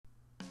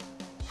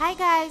Hi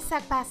guys,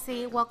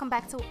 Sakpasi. Welcome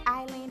back to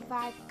Island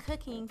Vibe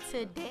Cooking.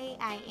 Today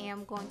I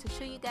am going to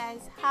show you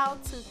guys how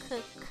to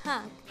cook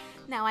conch.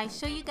 Now I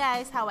show you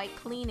guys how I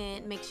clean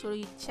it. Make sure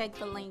you check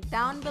the link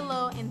down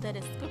below in the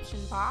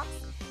description box.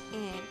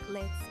 And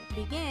let's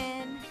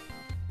begin.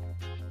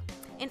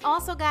 And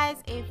also guys,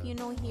 if you're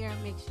new here,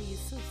 make sure you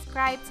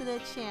subscribe to the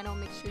channel.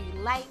 Make sure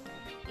you like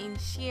and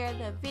share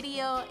the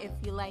video if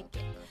you like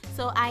it.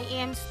 So I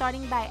am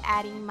starting by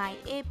adding my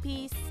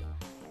EPIS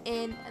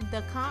in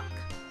the conch.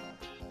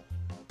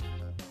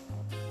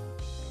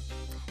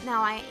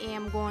 Now I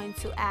am going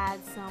to add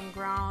some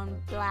ground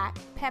black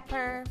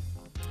pepper,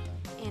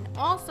 and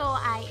also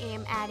I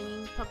am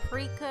adding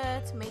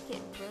paprika to make it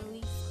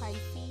really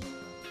spicy.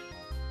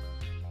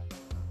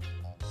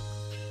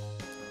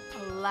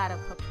 A lot of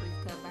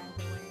paprika, by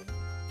the way.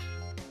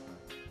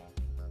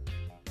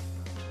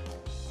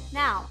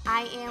 Now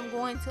I am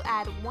going to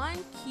add 1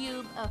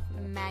 cube of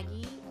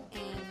Maggi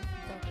in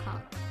the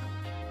conch.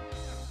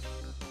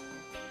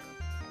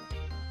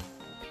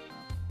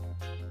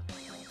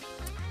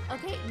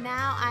 Okay,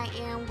 now I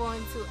am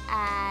going to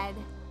add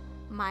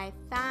my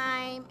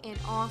thyme and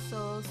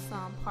also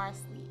some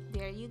parsley.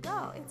 There you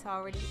go, it's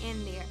already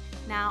in there.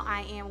 Now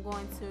I am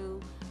going to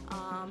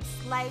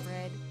slice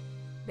red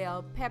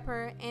bell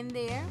pepper in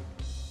there.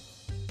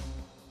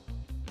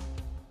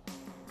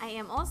 I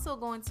am also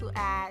going to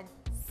add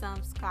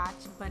some Scotch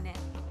bonnet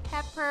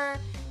pepper.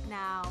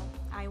 Now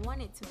I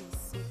want it to be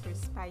super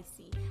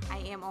spicy. I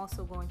am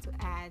also going to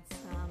add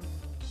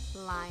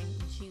some lime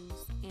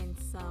juice and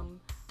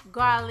some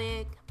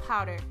garlic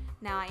powder.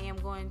 Now I am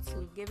going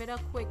to give it a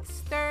quick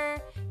stir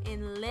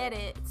and let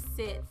it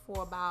sit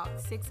for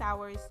about 6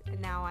 hours.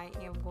 Now I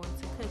am going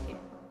to cook it.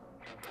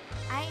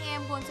 I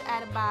am going to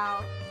add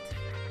about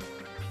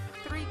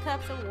 3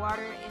 cups of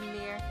water in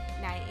there,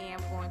 and I am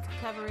going to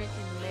cover it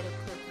and let it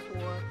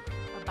cook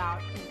for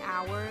about an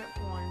hour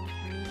on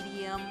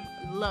medium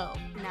low.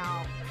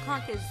 Now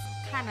conch is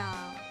kind of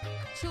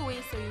chewy,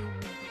 so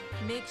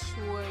you make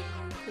sure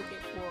you cook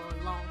it for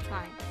a long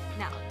time.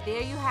 Now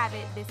there you have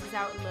it. This is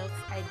how it looks.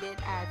 I did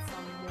add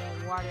some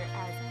more water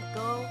as I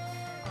go.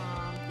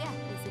 Yeah,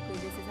 basically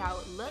this is how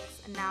it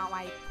looks. Now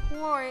I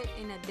pour it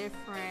in a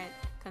different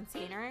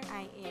container.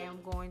 I am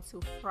going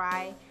to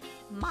fry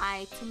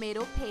my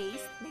tomato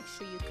paste. Make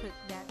sure you cook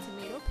that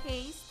tomato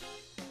paste.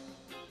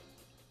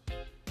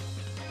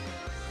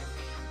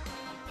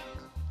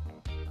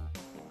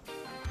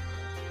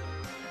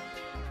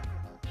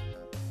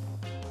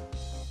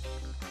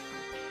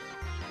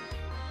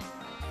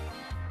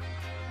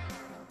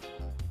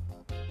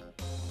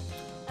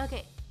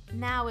 Okay,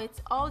 now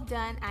it's all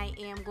done. I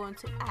am going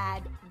to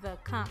add the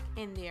conch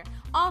in there.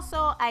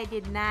 Also, I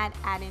did not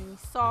add any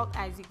salt,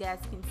 as you guys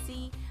can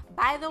see.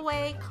 By the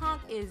way,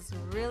 conch is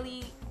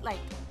really like,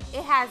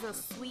 it has a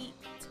sweet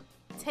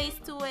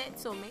taste to it,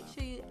 so make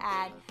sure you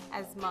add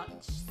as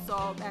much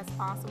salt as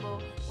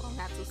possible. Well,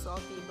 not too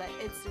salty, but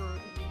it's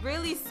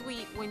really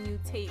sweet when you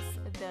taste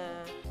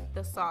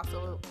the sauce,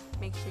 so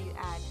make sure you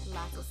add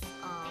lots of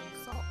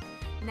salt.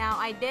 Now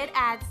I did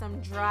add some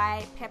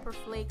dry pepper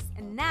flakes,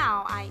 and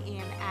now I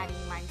am adding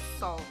my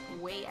salt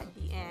way at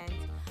the end.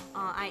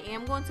 I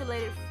am going to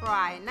let it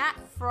fry, not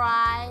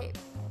fry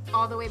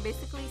all the way,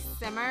 basically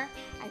simmer.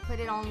 I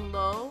put it on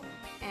low,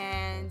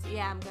 and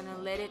yeah, I'm gonna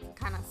let it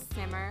kind of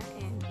simmer,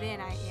 and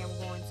then I am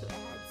going to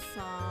add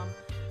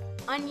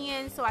some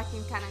onion so I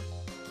can kind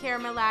of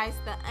caramelize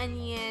the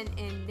onion,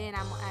 and then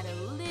I'm gonna add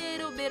a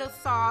little bit of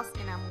sauce,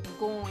 and I'm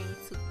going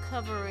to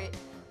cover it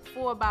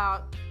for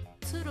about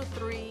 2 to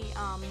 3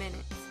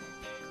 minutes.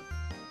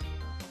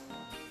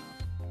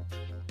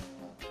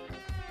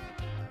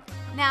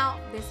 Now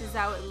this is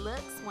how it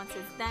looks. Once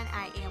it's done,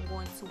 I am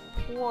going to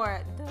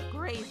pour the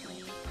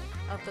gravy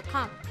of the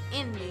conch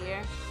in there,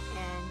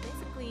 and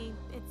basically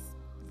it's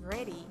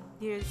ready.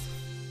 There's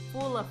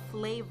full of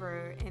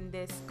flavor in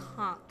this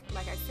conch.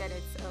 Like I said,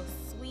 it's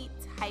a sweet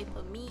type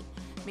of meat.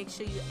 Make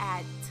sure you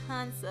add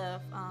tons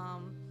of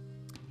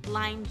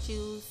lime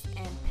juice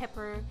and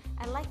pepper.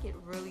 I like it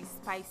really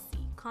spicy.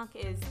 Conch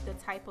is the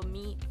type of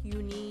meat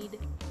you need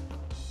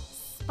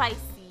spicy,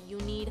 you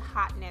need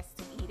hotness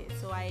to eat it,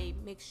 so I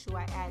make sure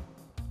I add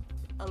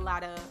a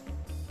lot of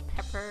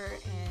pepper,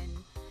 and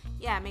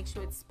yeah, make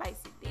sure it's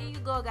spicy. There you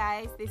go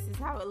guys, this is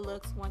how it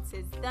looks once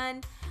it's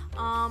done.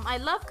 I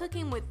love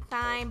cooking with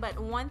thyme, but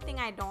one thing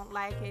I don't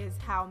like is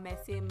how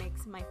messy it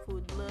makes my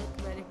food look,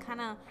 but it kind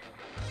of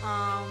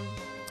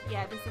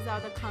yeah, this is how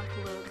the conch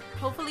looks.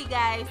 Hopefully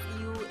guys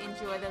you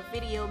enjoy the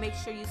video. Make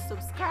sure you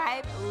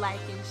subscribe, like,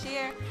 and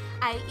share.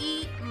 I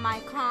eat my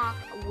conch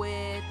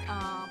with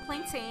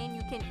plantain.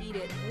 You can eat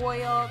it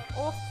boiled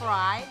or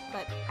fried,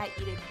 but I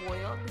eat it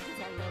boiled because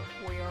I love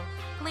boiled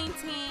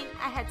plantain.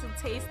 I had to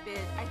taste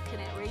it. I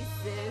couldn't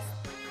resist,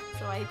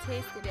 so I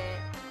tasted it.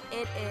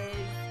 It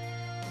is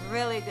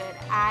really good.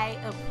 I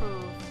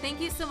approve. Thank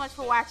you so much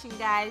for watching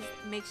guys.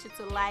 Make sure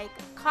to like,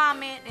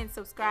 comment, and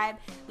subscribe.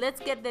 Let's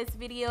get this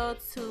video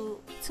to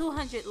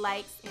 200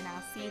 likes, and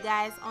I'll see you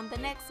guys on the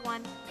next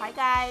one. Bye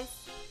guys.